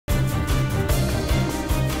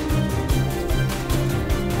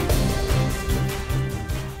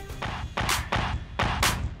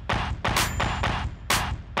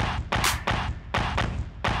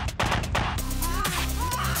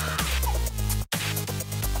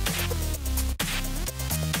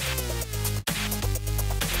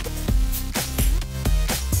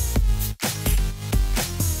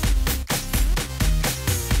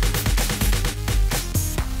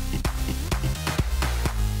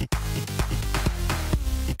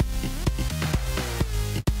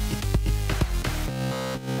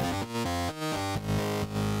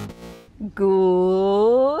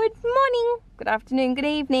afternoon, good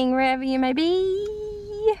evening, wherever you may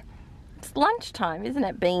be. It's lunchtime, isn't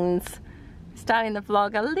it, Beans? Starting the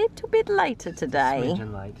vlog a little bit later today.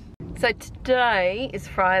 Late. So today is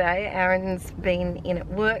Friday. Aaron's been in at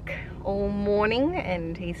work all morning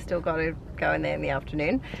and he's still got to go in there in the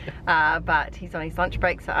afternoon. But he's on his lunch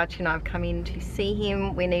break, so Archie and I have come in to see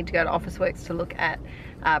him. We need to go to Officeworks to look at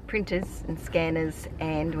printers and scanners,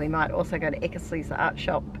 and we might also go to Eckersley's art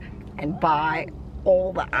shop and buy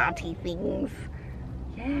all the arty things.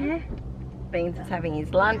 Yeah. Beans is having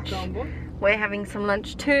his lunch. We're having some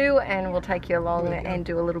lunch too, and we'll take you along and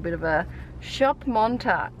do a little bit of a shop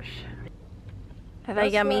montage. Are they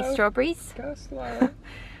yummy strawberries? Go slow.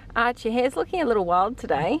 Archie, your hair's looking a little wild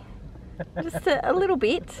today. Just a little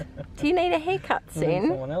bit. Do you need a haircut soon?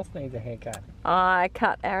 Someone else needs a haircut. I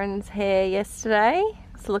cut Aaron's hair yesterday.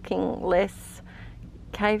 It's looking less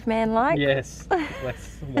caveman-like. Yes,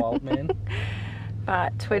 less wild man.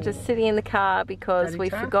 But we're just sitting in the car because we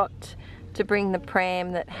forgot to bring the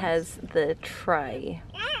pram that has the tray.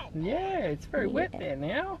 Yeah, it's very wet there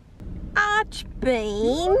now.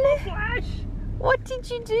 Archbean, what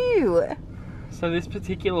did you do? So this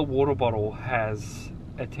particular water bottle has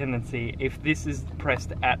a tendency, if this is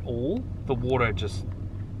pressed at all, the water just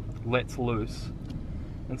lets loose.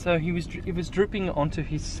 And so it was dripping onto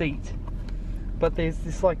his seat. But there's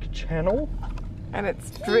this like channel. And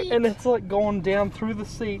it's like gone down through the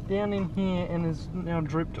seat, down in here, and is now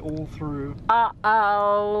dripped all through.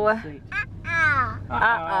 Uh-oh.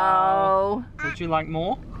 Uh-oh. Would you like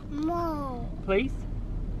more? More. Please?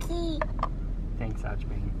 Tea. Thanks,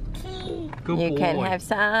 Archbean. Tea. Good You boy. can have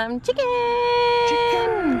some chicken.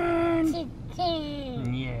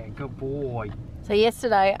 Chicken. Yeah, good boy. So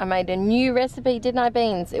yesterday I made a new recipe, didn't I,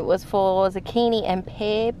 Beans? It was for zucchini and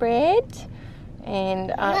pear bread. And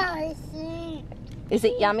No, it's is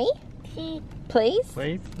it yummy? tea. Please?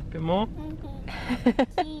 Please, a bit more.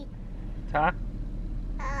 Tea. Ta.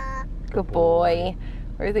 Good boy.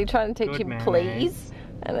 Or is he trying to teach Good him man. please?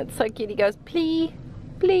 And it's so cute. He goes, plee,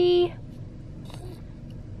 plee.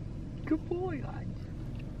 Good boy.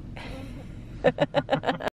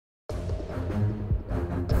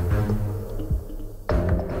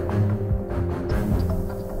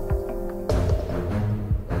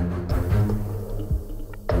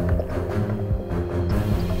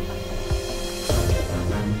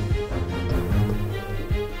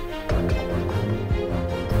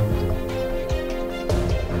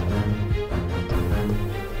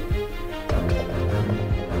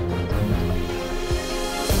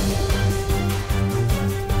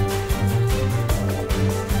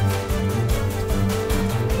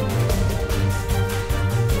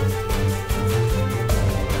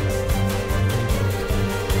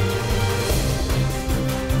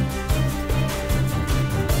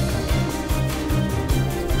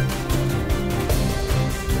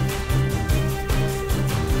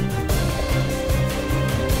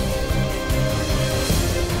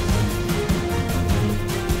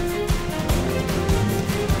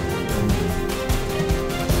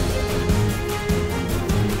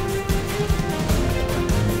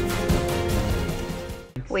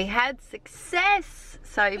 We had success.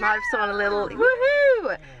 So you might have saw a little,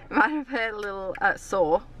 woohoo! You might have heard a little, a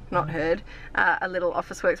little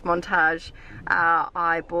Officeworks montage.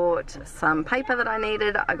 I bought some paper that I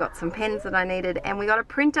needed, I got some pens that I needed, and we got a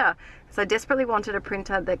printer. So I desperately wanted a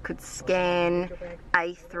printer that could scan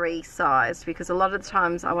A3 size, because a lot of the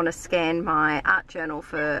times I want to scan my art journal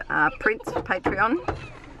for prints for Patreon.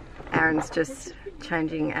 Aaron's just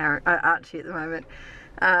changing Archie at the moment.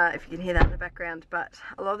 If you can hear that in the background, but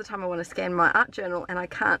a lot of the time I want to scan my art journal and I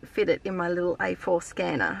can't fit it in my little A4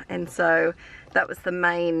 scanner, and so that was the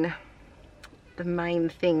main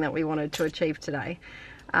thing that we wanted to achieve today.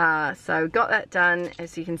 So got that done.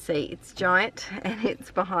 As you can see, it's giant and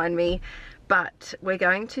it's behind me, but we're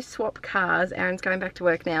going to swap cars. Aaron's going back to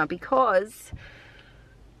work now because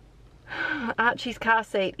Archie's car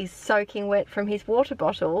seat is soaking wet from his water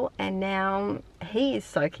bottle, and now he is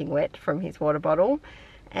soaking wet from his water bottle.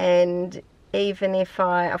 And even if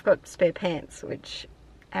I've got spare pants, which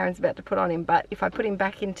Aaron's about to put on him, but if I put him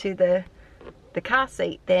back into the car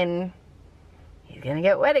seat, then he's gonna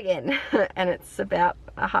get wet again. And it's about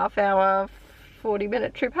a half-hour,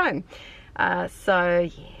 40-minute trip home. So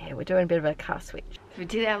yeah, we're doing a bit of a car switch. So we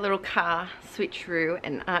did our little car switcheroo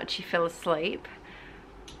and Archie fell asleep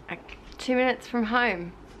 2 minutes from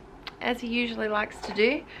home, as he usually likes to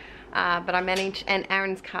do. But I managed, and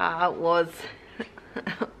Aaron's car was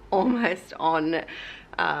almost on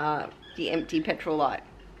the empty petrol light,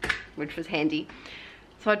 which was handy.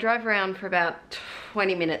 So I drove around for about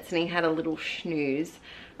 20 minutes and he had a little snooze.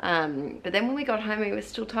 But then when we got home, he was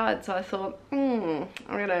still tired, so I thought, I'm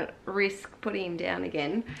gonna risk putting him down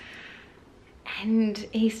again. And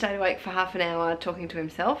he stayed awake for half an hour talking to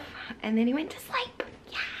himself, and then he went to sleep.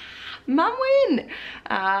 Yeah, Mum win!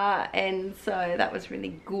 And so that was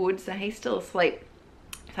really good. So he's still asleep.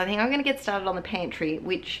 So I think I'm gonna get started on the pantry,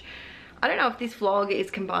 which I don't know if this vlog is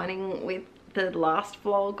combining with the last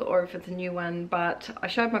vlog or if it's a new one, but I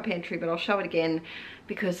showed my pantry, but I'll show it again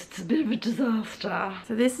because it's a bit of a disaster.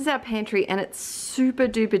 So this is our pantry, and it's super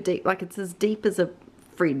duper deep. Like, it's as deep as a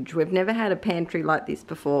fridge. We've never had a pantry like this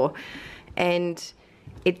before, and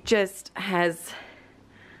it just has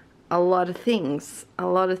a lot of things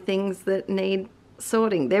that need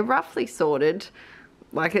sorting. They're roughly sorted,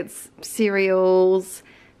 like it's cereals,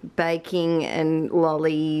 baking and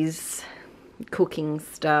lollies, cooking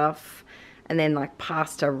stuff, and then like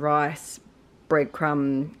pasta, rice,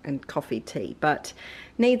 breadcrumb and coffee, tea, but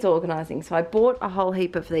needs organising. So I bought a whole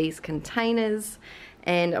heap of these containers,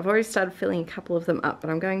 and I've already started filling a couple of them up, but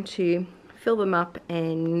I'm going to fill them up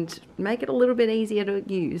and make it a little bit easier to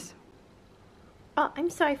use. Oh, I'm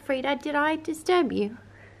sorry, Frida. Did I disturb you?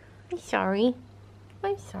 I'm sorry.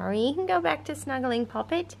 I'm sorry. You can go back to snuggling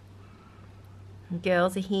Poppet.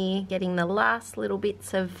 Girls are here getting the last little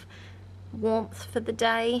bits of warmth for the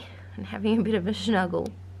day and having a bit of a snuggle.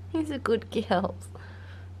 These are good girls.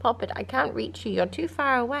 Poppet, I can't reach you. You're too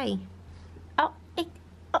far away. Oh.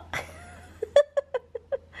 I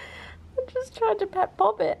just tried to pat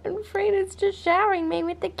Poppet, and Frida's just showering me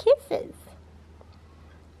with the kisses.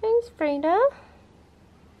 Thanks, Frida.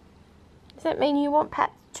 Does that mean you want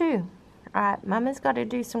pats too? Alright, Mama's got to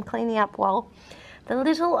do some cleaning up while the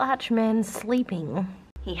little archman's sleeping.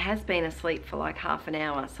 He has been asleep for like half an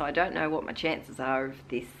hour, so I don't know what my chances are of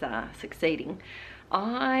this succeeding.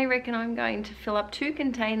 I reckon I'm going to fill up 2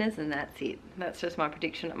 containers and that's it. That's just my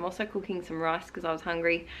prediction. I'm also cooking some rice because I was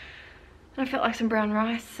hungry. I felt like some brown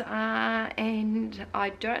rice, and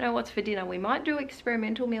I don't know what's for dinner. We might do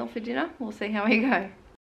experimental meal for dinner. We'll see how we go.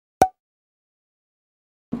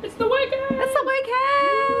 It's the weekend! It's the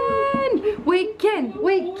weekend!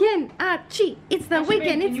 Weekend, Archie! It's the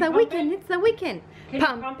weekend, it's the weekend, it's the weekend.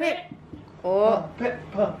 Pump it. Oh. Pump it,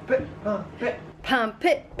 pump it, pump it. Pump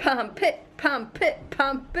it, pump it, pump it,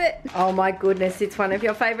 pump it. Oh my goodness, it's one of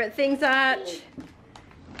your favourite things, Arch.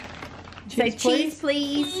 Say cheese,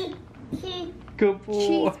 please. Good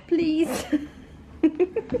boy. Cheese, please.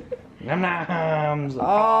 Nom noms.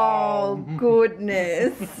 Oh,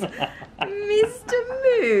 goodness. Mr.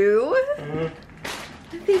 Moo.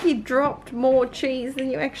 I think you dropped more cheese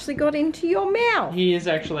than you actually got into your mouth. He is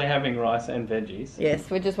actually having rice and veggies. Yes,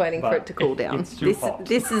 we're just waiting for it to cool down. It's too hot.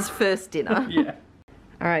 This is first dinner. Yeah.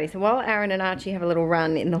 Alrighty, so while Aaron and Archie have a little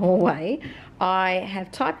run in the hallway, I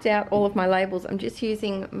have typed out all of my labels. I'm just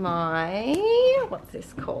using my, what's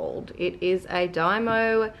this called? It is a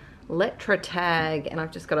Dymo Letra Tag, and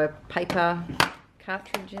I've just got a paper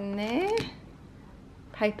cartridge in there.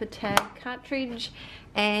 Paper tag cartridge,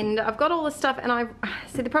 and I've got all the stuff, and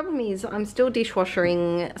see, the problem is I'm still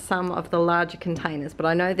dishwashering some of the larger containers, but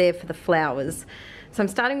I know they're for the flours. So I'm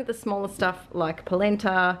starting with the smaller stuff like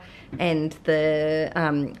polenta and the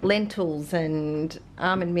lentils and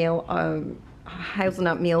almond meal,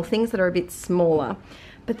 hazelnut meal, things that are a bit smaller.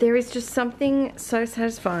 But there is just something so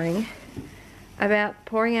satisfying about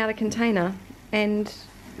pouring out a container, and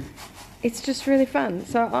it's just really fun.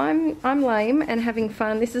 So I'm lame and having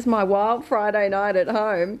fun. This is my wild Friday night at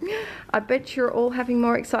home. I bet you're all having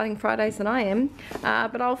more exciting Fridays than I am,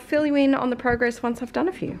 but I'll fill you in on the progress once I've done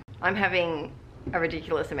a few. I'm having a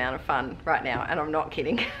ridiculous amount of fun right now, and I'm not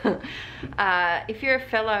kidding. If you're a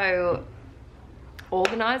fellow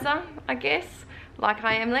organizer, I guess, like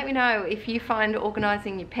I am, let me know if you find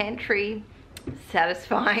organising your pantry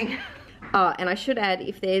satisfying. Oh, and I should add,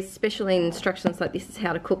 if there's special instructions like this is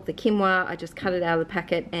how to cook the quinoa, I just cut it out of the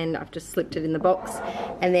packet and I've just slipped it in the box.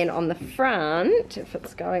 And then on the front, if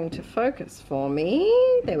it's going to focus for me,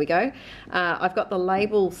 there we go. I've got the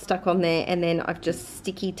label stuck on there, and then I've just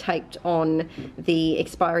sticky taped on the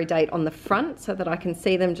expiry date on the front so that I can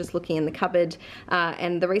see them just looking in the cupboard.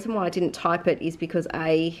 And the reason why I didn't type it is because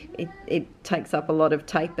A, it takes up a lot of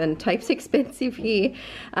tape, and tape's expensive here,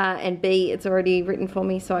 and B, it's already written for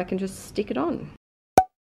me, so I can just stick it on.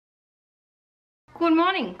 Good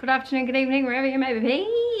morning, good afternoon, good evening, wherever you may be.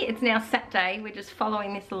 It's now Saturday. We're just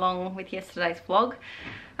following this along with yesterday's vlog.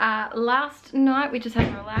 Last night we just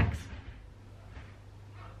had to relax.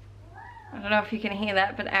 I don't know if you can hear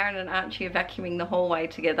that, but Aaron and Archie are vacuuming the hallway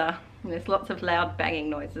together. And there's lots of loud banging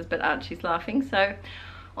noises, but Archie's laughing. So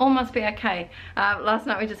all must be okay. Last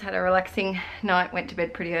night we just had a relaxing night, went to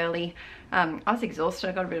bed pretty early. I was exhausted,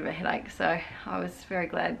 I got a bit of a headache, so I was very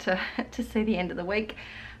glad to see the end of the week.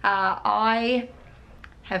 I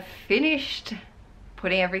have finished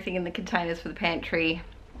putting everything in the containers for the pantry.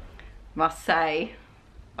 Must say,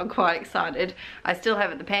 I'm quite excited. I still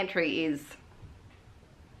have it, the pantry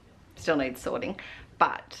still needs sorting,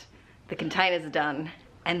 but the containers are done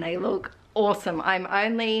and they look awesome. I'm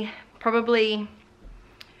only probably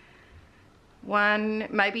 1,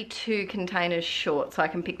 maybe 2 containers short, so I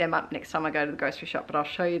can pick them up next time I go to the grocery shop, but I'll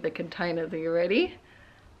show you the containers. Are you ready?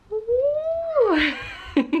 Ooh.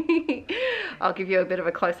 I'll give you a bit of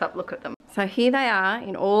a close-up look at them. So here they are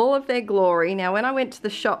in all of their glory. Now when I went to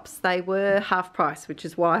the shops they were half price, which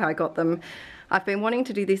is why I got them. I've been wanting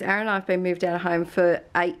to do this. Aaron and I have been moved out of home for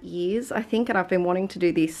 8 years, I think, and I've been wanting to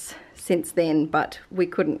do this since then, but we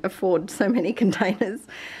couldn't afford so many containers.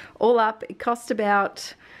 All up, it cost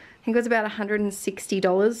about, I think it was about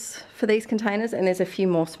 $160 for these containers, and there's a few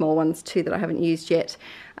more small ones too that I haven't used yet,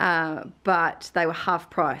 but they were half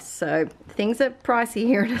price, so things are pricey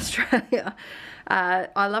here in Australia.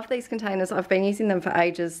 I love these containers. I've been using them for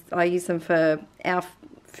ages. I use them for our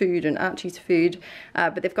food and Archie's food,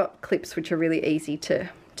 but they've got clips which are really easy to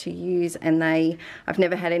use, and I've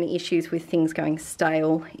never had any issues with things going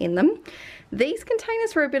stale in them. These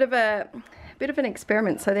containers were a bit of an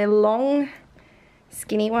experiment. So they're long,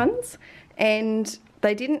 skinny ones, and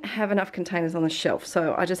they didn't have enough containers on the shelf,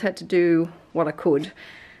 so I just had to do what I could.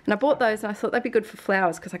 And I bought those and I thought they'd be good for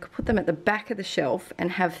flowers because I could put them at the back of the shelf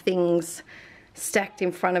and have things stacked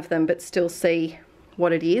in front of them but still see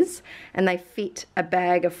what it is, and they fit a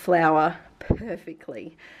bag of flour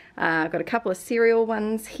perfectly. I've got a couple of cereal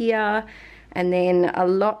ones here, and then a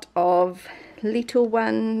lot of little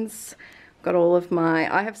ones. Got all of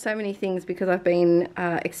I have so many things because I've been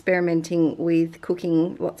experimenting with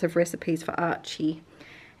cooking lots of recipes for Archie.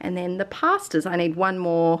 And then the pastas, I need one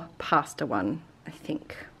more pasta one, I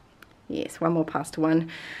think. Yes, one more pasta one.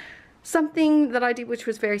 Something that I did which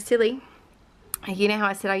was very silly. You know how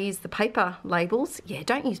I said I use the paper labels? Yeah,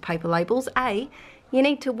 don't use paper labels. A, you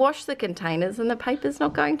need to wash the containers and the paper's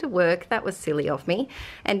not going to work. That was silly of me.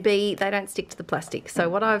 And B, they don't stick to the plastic. So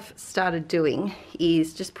what I've started doing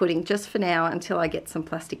is just putting, just for now until I get some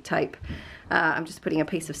plastic tape, I'm just putting a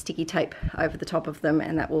piece of sticky tape over the top of them,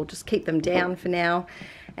 and that will just keep them down for now.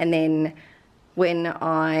 And then when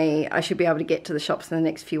I should be able to get to the shops in the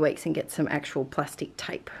next few weeks and get some actual plastic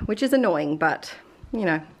tape, which is annoying, but you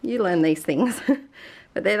know, you learn these things.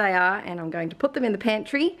 But there they are, and I'm going to put them in the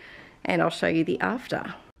pantry and I'll show you the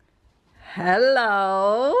after.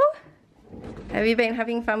 Hello. Have you been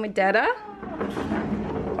having fun with Dada?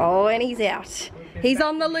 Oh, and he's out. He's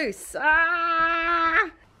on the loose. Ah!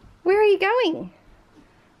 Where are you going?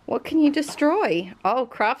 What can you destroy? Oh,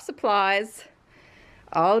 craft supplies.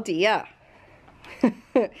 Oh dear.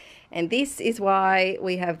 And this is why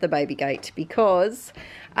we have the baby gate, because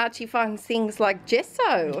Archie finds things like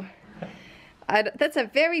gesso. That's a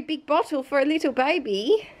very big bottle for a little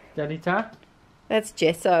baby. Daddy Ta? That's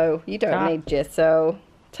gesso. You don't need gesso.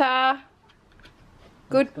 Ta.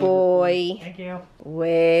 Good boy. Thank you.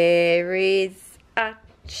 Where is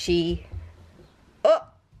Archie? Oh,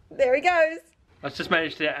 there he goes. I've just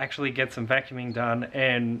managed to actually get some vacuuming done,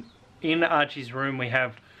 and in Archie's room we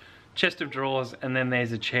have chest of drawers, and then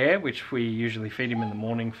there's a chair which we usually feed him in the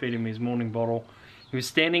morning, feed him his morning bottle. He was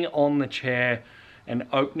standing on the chair and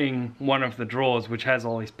opening one of the drawers which has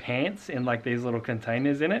all his pants in like these little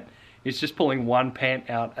containers in it. He's just pulling one pant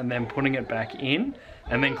out and then putting it back in,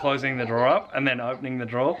 and then closing the drawer up and then opening the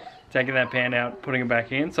drawer, taking that pant out, putting it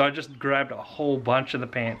back in. So I just grabbed a whole bunch of the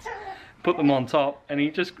pants, put them on top, and he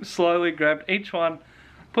just slowly grabbed each one,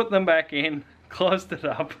 put them back in, closed it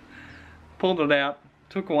up, pulled it out,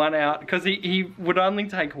 took one out, because he would only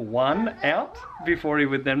take one out before he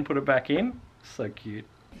would then put it back in. So cute.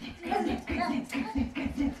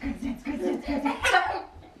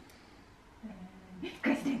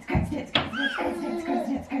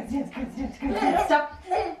 Stop.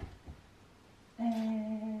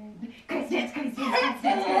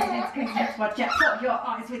 Watch out for your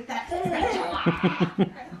eyes with that.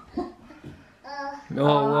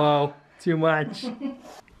 Oh wow, too much. Can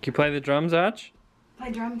you play the drums, Arch?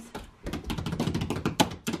 Play drums.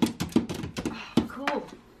 Oh, cool.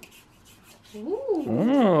 Ooh.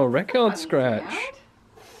 Oh, record scratch.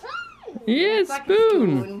 Yeah, Like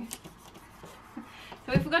spoon.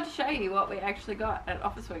 So we forgot to show you what we actually got at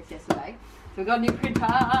Officeworks yesterday. So we got a new printer.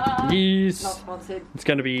 Yes. Not sponsored. It's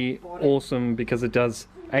going to be awesome because it does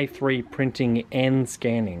A3 printing and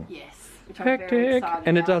scanning. Yes. Which I'm very Hectic. excited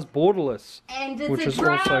And it about. does borderless, And it's which a is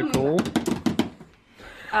drum. also cool.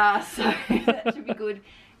 So that should be good.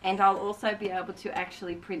 And I'll also be able to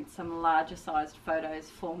actually print some larger sized photos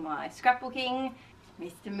for my scrapbooking.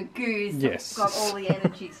 Mr. Magoo's got all the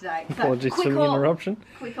energy today. So, Apologies for the interruption.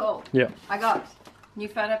 Quick haul. Yeah. I got new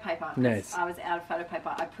photo paper. Nice. I was out of photo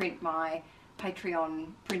paper. I print my Patreon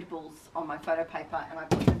printables on my photo paper and I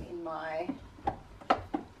put them in my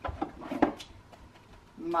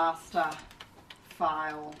master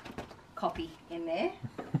file copy in there.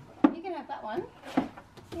 You can have that one. Yeah,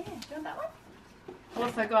 do you want that one?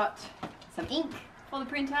 Also got some ink for the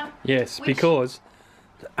printer. Yes, because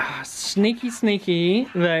sneaky,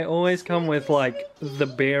 they always come with like the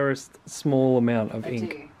barest small amount of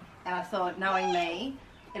ink. Do. And I thought, knowing me,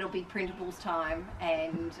 it'll be printables time,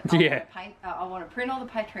 and I want to print all the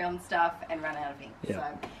Patreon stuff and run out of ink. Yeah.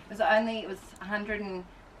 So it was 180,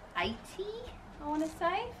 I want to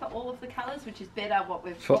say, for all of the colours, which is better what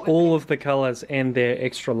we've For all of the colours, and they're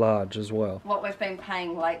extra large as well. What we've been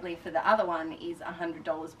paying lately for the other one is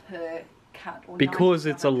 $100 per cut. Or because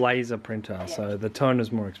it's a laser printer, so the toner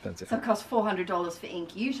is more expensive. So it costs $400 for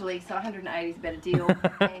ink usually, so 180 is a better deal.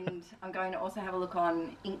 And I'm going to also have a look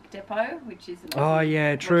on Ink Depot, which is an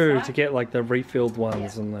Aussie true, website. to get like the refilled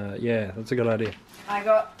ones and that's a good idea. I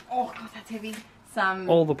got, oh god, that's heavy, some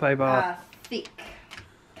all the paper, thick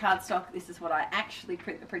cardstock. This is what I actually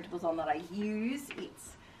print the printables on that I use.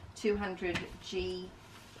 It's 200 GM.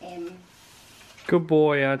 Good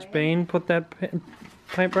boy, Archbean. Put that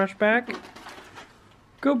paintbrush back.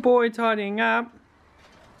 Good boy, tidying up.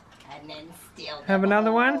 And then still have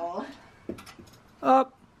another one.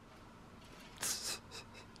 Up.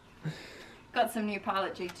 Got some new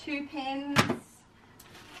Pilot G2 pens.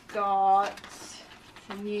 Got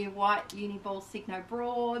some new white Uniball Signo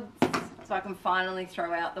broads. So I can finally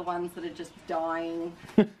throw out the ones that are just dying.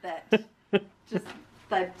 That they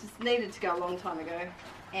just needed to go a long time ago.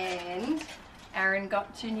 And Aaron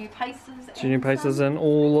got 2 new pacers. 2 new pacers and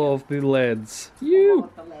all of the leads. You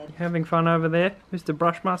having fun over there, Mr.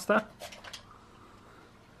 Brushmaster?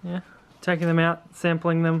 Yeah, taking them out,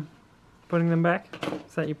 sampling them, putting them back.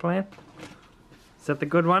 Is that your plan? Is that the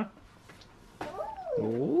good one?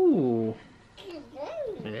 Ooh.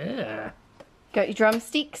 Yeah. Got your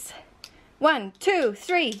drumsticks. 1, 2,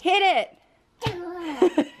 3, hit it!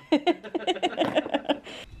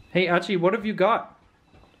 Hey Archie, what have you got?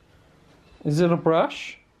 Is it a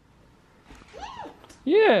brush?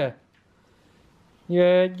 Yeah.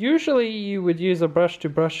 Yeah, usually you would use a brush to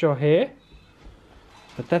brush your hair,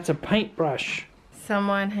 but that's a paintbrush.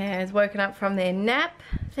 Someone has woken up from their nap.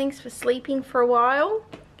 Thanks for sleeping for a while.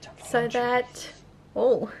 So that...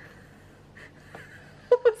 Oh.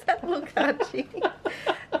 What was that look, Archie?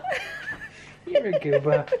 You're a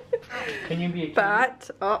goober. Can you be a cutie? But,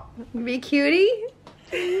 oh, be a cutie?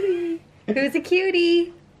 Who's a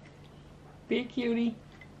cutie? Be a cutie.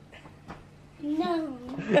 No.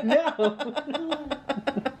 No.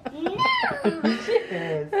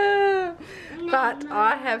 But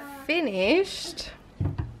I have finished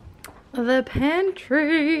the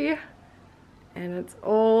pantry. And it's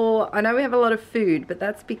all... I know we have a lot of food, but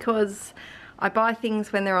that's because I buy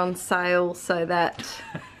things when they're on sale so that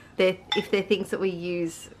if they're things that we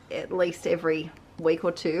use at least every week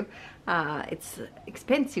or two, it's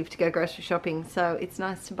expensive to go grocery shopping, so it's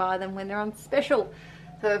nice to buy them when they're on special.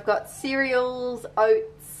 So I've got cereals,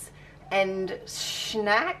 oats and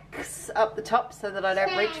snacks up the top so that I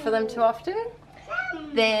don't reach for them too often.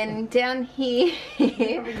 Then down here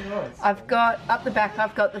I've got, up the back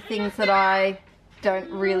I've got the things that I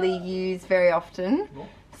don't really use very often.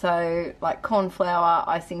 So like corn flour,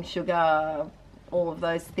 icing sugar, all of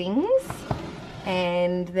those things.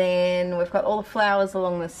 And then we've got all the flowers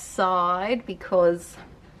along the side because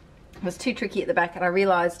it was too tricky at the back and I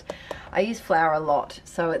realised I use flour a lot,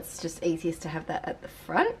 so it's just easiest to have that at the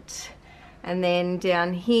front. And then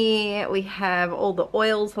down here we have all the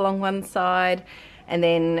oils along one side, and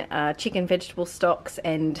then chicken vegetable stocks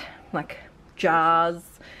and like jars,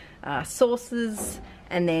 sauces,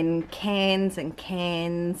 and then cans, and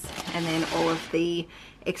then all of the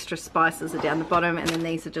extra spices are down the bottom, and then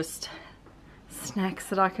these are just snacks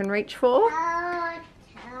that I can reach for.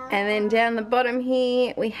 And then down the bottom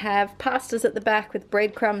here we have pastas at the back with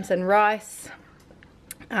breadcrumbs and rice,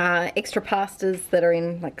 extra pastas that are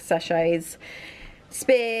in like sachets,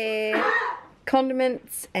 spare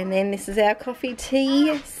condiments, and then this is our coffee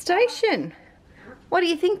tea station. What do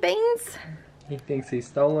you think, Beans? He thinks he's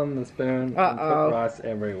stolen the spoon and put rice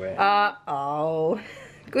everywhere. Uh-oh.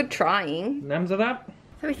 Good trying. Nums it up.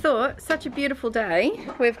 So we thought, such a beautiful day,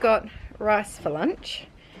 we've got rice for lunch,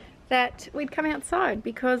 that we'd come outside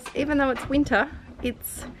because even though it's winter,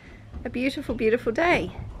 it's a beautiful, beautiful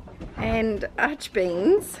day. And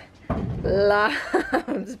Archbeans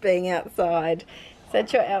loves being outside. Is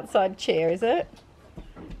that your outside chair, is it?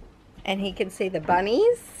 And he can see the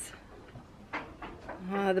bunnies.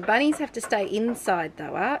 Oh, the bunnies have to stay inside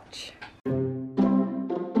though, Arch.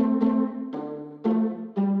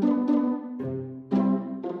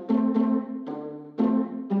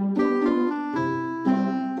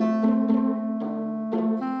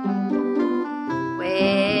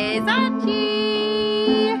 Where's Archie?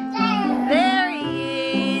 There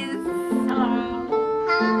he is.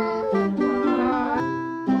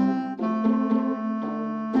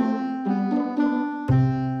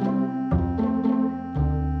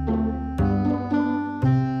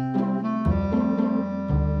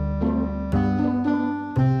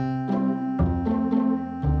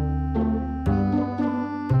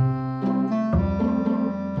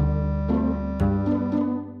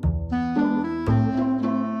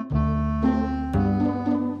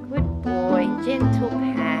 Gentle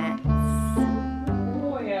pats.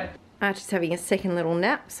 Archie's having a second little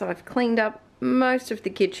nap, so I've cleaned up most of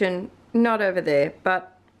the kitchen, not over there,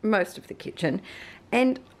 but most of the kitchen.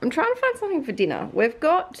 And I'm trying to find something for dinner. We've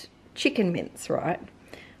got chicken mince, right?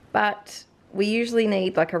 But we usually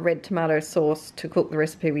need like a red tomato sauce to cook the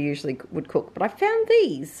recipe we usually would cook. But I found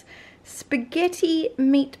these spaghetti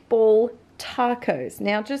meatball tacos.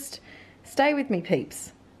 Now just stay with me,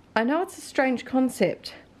 peeps. I know it's a strange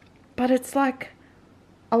concept, but it's like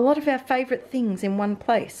a lot of our favourite things in one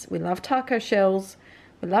place. We love taco shells,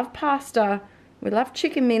 we love pasta, we love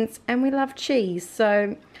chicken mince, and we love cheese. So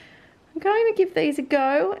I'm going to give these a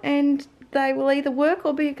go, and they will either work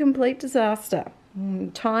or be a complete disaster.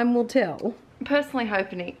 Time will tell. Personally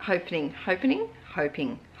hoping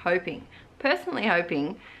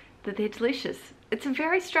that they're delicious. It's a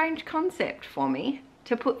very strange concept for me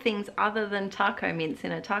to put things other than taco mince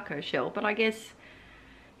in a taco shell, but I guess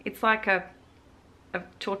it's like a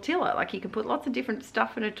tortilla. Like, you can put lots of different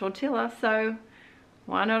stuff in a tortilla, so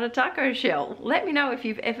why not a taco shell? Let me know if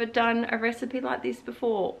you've ever done a recipe like this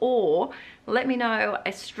before, or let me know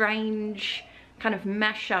a strange kind of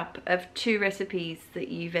mashup of two recipes that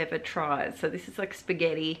you've ever tried. So this is like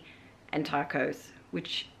spaghetti and tacos,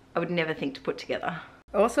 which I would never think to put together.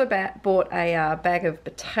 I also bought a bag of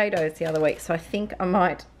potatoes the other week, so I think I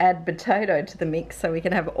might add potato to the mix so we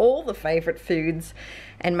can have all the favourite foods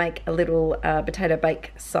and make a little potato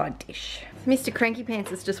bake side dish. Mr. Cranky Pants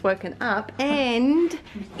has just woken up and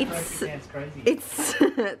it's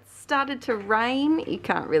started to rain. You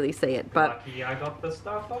can't really see it, but lucky I got the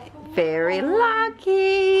stuff off. Very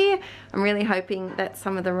lucky. I'm really hoping that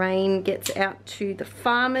some of the rain gets out to the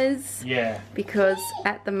farmers. Yeah. Because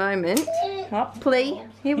at the moment, oh, Plee,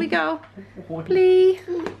 here we go. Plee,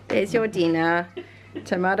 there's your dinner.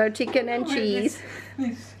 Tomato, chicken and cheese.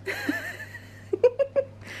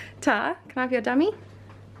 Ta, can I have your dummy?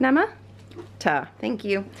 Nama? Ta, thank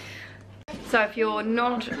you. So if you're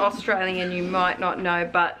not Australian, you might not know,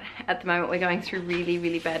 but at the moment we're going through really,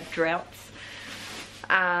 really bad droughts.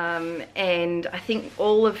 And I think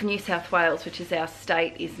all of New South Wales, which is our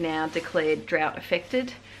state, is now declared drought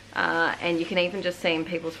affected. And you can even just see in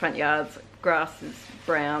people's front yards, grass is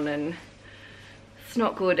brown and it's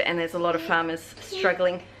not good, and there's a lot of farmers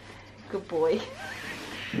struggling. Good boy.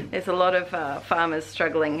 There's a lot of farmers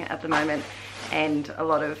struggling at the moment, and a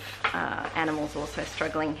lot of animals also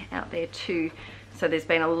struggling out there too. So there's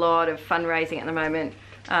been a lot of fundraising at the moment.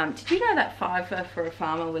 Did you know that $5 for a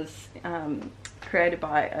farmer was created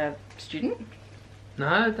by a student?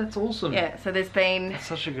 No, that's awesome. Yeah, so there's been... That's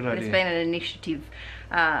such a good idea. There's been an initiative,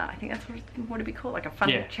 I think that's what it'd be called, like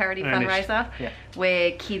a charity fundraiser,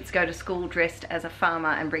 where kids go to school dressed as a farmer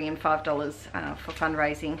and bring in $5 for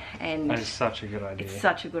fundraising. And that is such a good idea. It's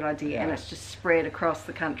such a good idea, and it's just spread across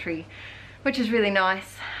the country, which is really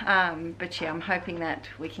nice. But yeah, I'm hoping that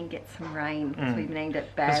we can get some rain, because we've needed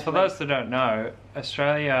it badly. Because for those that don't know,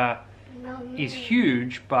 Australia is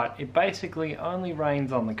huge, but it basically only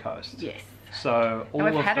rains on the coast. Yes. So all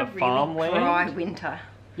of the farmland. We've had a really dry winter.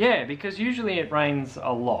 Yeah, because usually it rains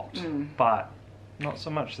a lot, but not so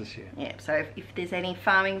much this year. Yeah, so if there's any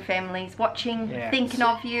farming families watching, thinking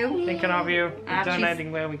of you. Thinking of you,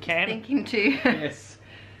 donating where we can. Thinking too. Yes.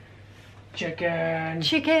 Chicken.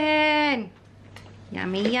 Chicken.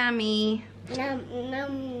 Yummy, yummy. Nom,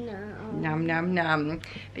 nom, nom. Num, num, num.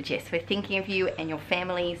 But yes, we're thinking of you and your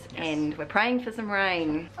families, and we're praying for some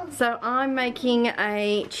rain. So I'm making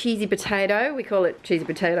a cheesy potato. We call it cheesy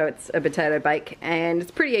potato. It's a potato bake, and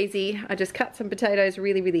it's pretty easy. I just cut some potatoes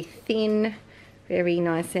really, really thin, very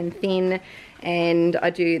nice and thin. And I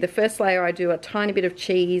do the first layer, I do a tiny bit of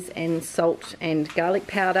cheese and salt and garlic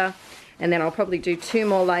powder. And then I'll probably do 2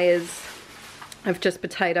 more layers of just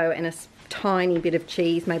potato and a tiny bit of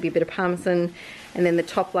cheese, maybe a bit of parmesan, and then the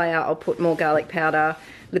top layer I'll put more garlic powder,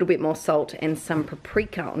 a little bit more salt and some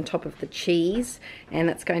paprika on top of the cheese, and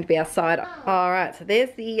that's going to be our side. Alright, so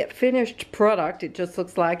there's the finished product. It just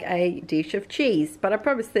looks like a dish of cheese, but I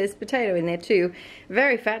promise there's potato in there too.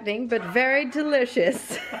 Very fattening but very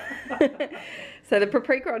delicious. So the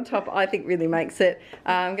paprika on top I think really makes it.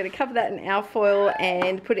 I'm going to cover that in alfoil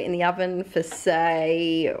and put it in the oven for,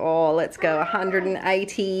 say, oh, let's go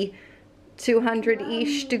 180,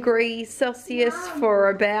 200-ish degrees Celsius for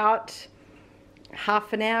about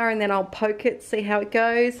half an hour, and then I'll poke it, see how it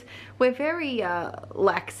goes. We're very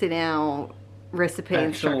lax in our recipe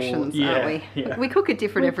instructions, aren't we? Yeah. We cook it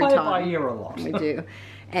different every play time. By ear a lot. We do.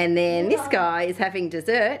 And then this guy is having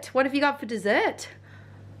dessert. What have you got for dessert?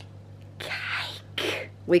 Cake.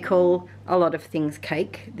 We call a lot of things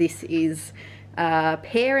cake. This is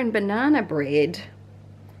pear and banana bread,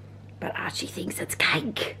 but Archie thinks it's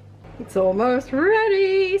cake. It's almost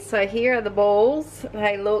ready. So here are the balls.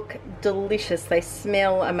 They look delicious. They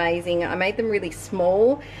smell amazing. I made them really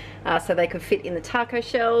small so they could fit in the taco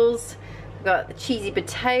shells. We've got the cheesy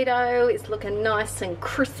potato. It's looking nice and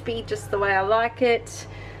crispy, just the way I like it.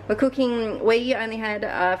 We're cooking. We only had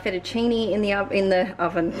fettuccine in the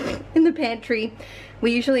oven, in the pantry.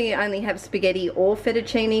 We usually only have spaghetti or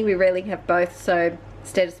fettuccine. We rarely have both. So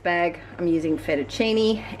status bag, I'm using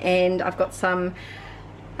fettuccine, and I've got some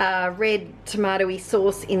red tomatoey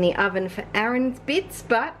sauce in the oven for Aaron's bits,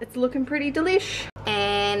 but it's looking pretty delish.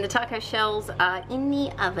 And the taco shells are in the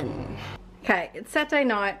oven. Okay, it's Saturday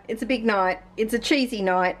night. It's a big night. It's a cheesy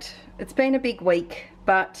night. It's been a big week,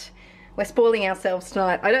 but we're spoiling ourselves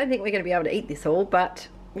tonight. I don't think we're going to be able to eat this all, but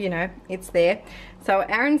you know, it's there. So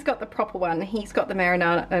Aaron's got the proper one. He's got the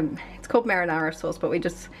marinara. It's called marinara sauce, but we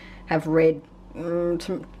just have red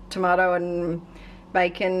tomato and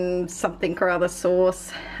bacon something or other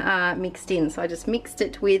sauce mixed in. So I just mixed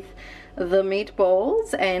it with the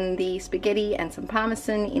meatballs and the spaghetti and some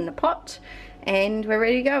parmesan in the pot, and we're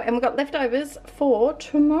ready to go. And we've got leftovers for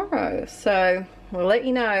tomorrow, so we'll let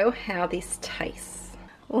you know how this tastes.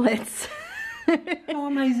 Let's How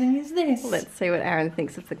amazing is this? let's see what Aaron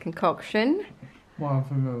thinks of the concoction. Well,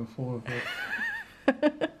 I've never thought of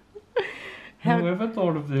it. How- Whoever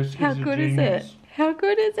thought of this How is a good is genius. it? How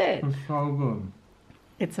good is it? It's so good.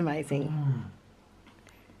 It's amazing.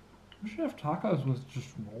 We should have tacos with just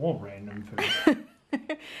more random food.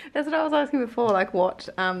 That's what I was asking before, like what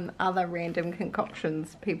other random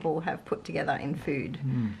concoctions people have put together in food.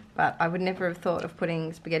 But I would never have thought of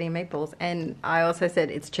putting spaghetti and meatballs. And I also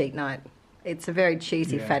said it's cheat night. It's a very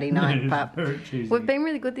cheesy, Yeah, fatty it night, is but very cheesy. we've been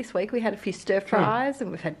really good this week. We had a few stir fries and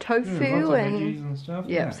we've had tofu Yeah, lots of and veggies and stuff.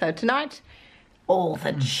 yeah, so tonight, all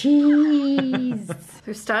the cheese.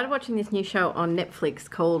 We've started watching this new show on Netflix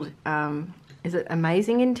called, is it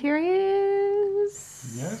Amazing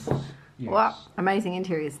Interiors? Yes. Yes. Well, Amazing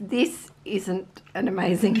Interiors. This isn't an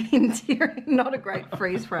amazing interior, not a great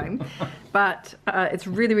freeze frame, but it's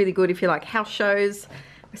really, really good if you like house shows.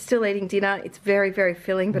 We're still eating dinner. It's very, very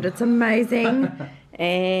filling, but it's amazing.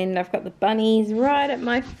 And I've got the bunnies right at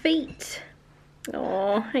my feet.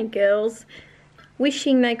 Oh, hey girls.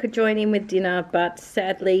 Wishing they could join in with dinner, but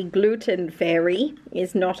sadly Gluten Fairy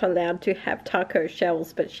is not allowed to have taco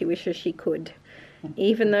shells, but she wishes she could.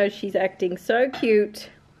 Even though she's acting so cute,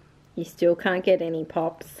 you still can't get any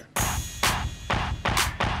pops.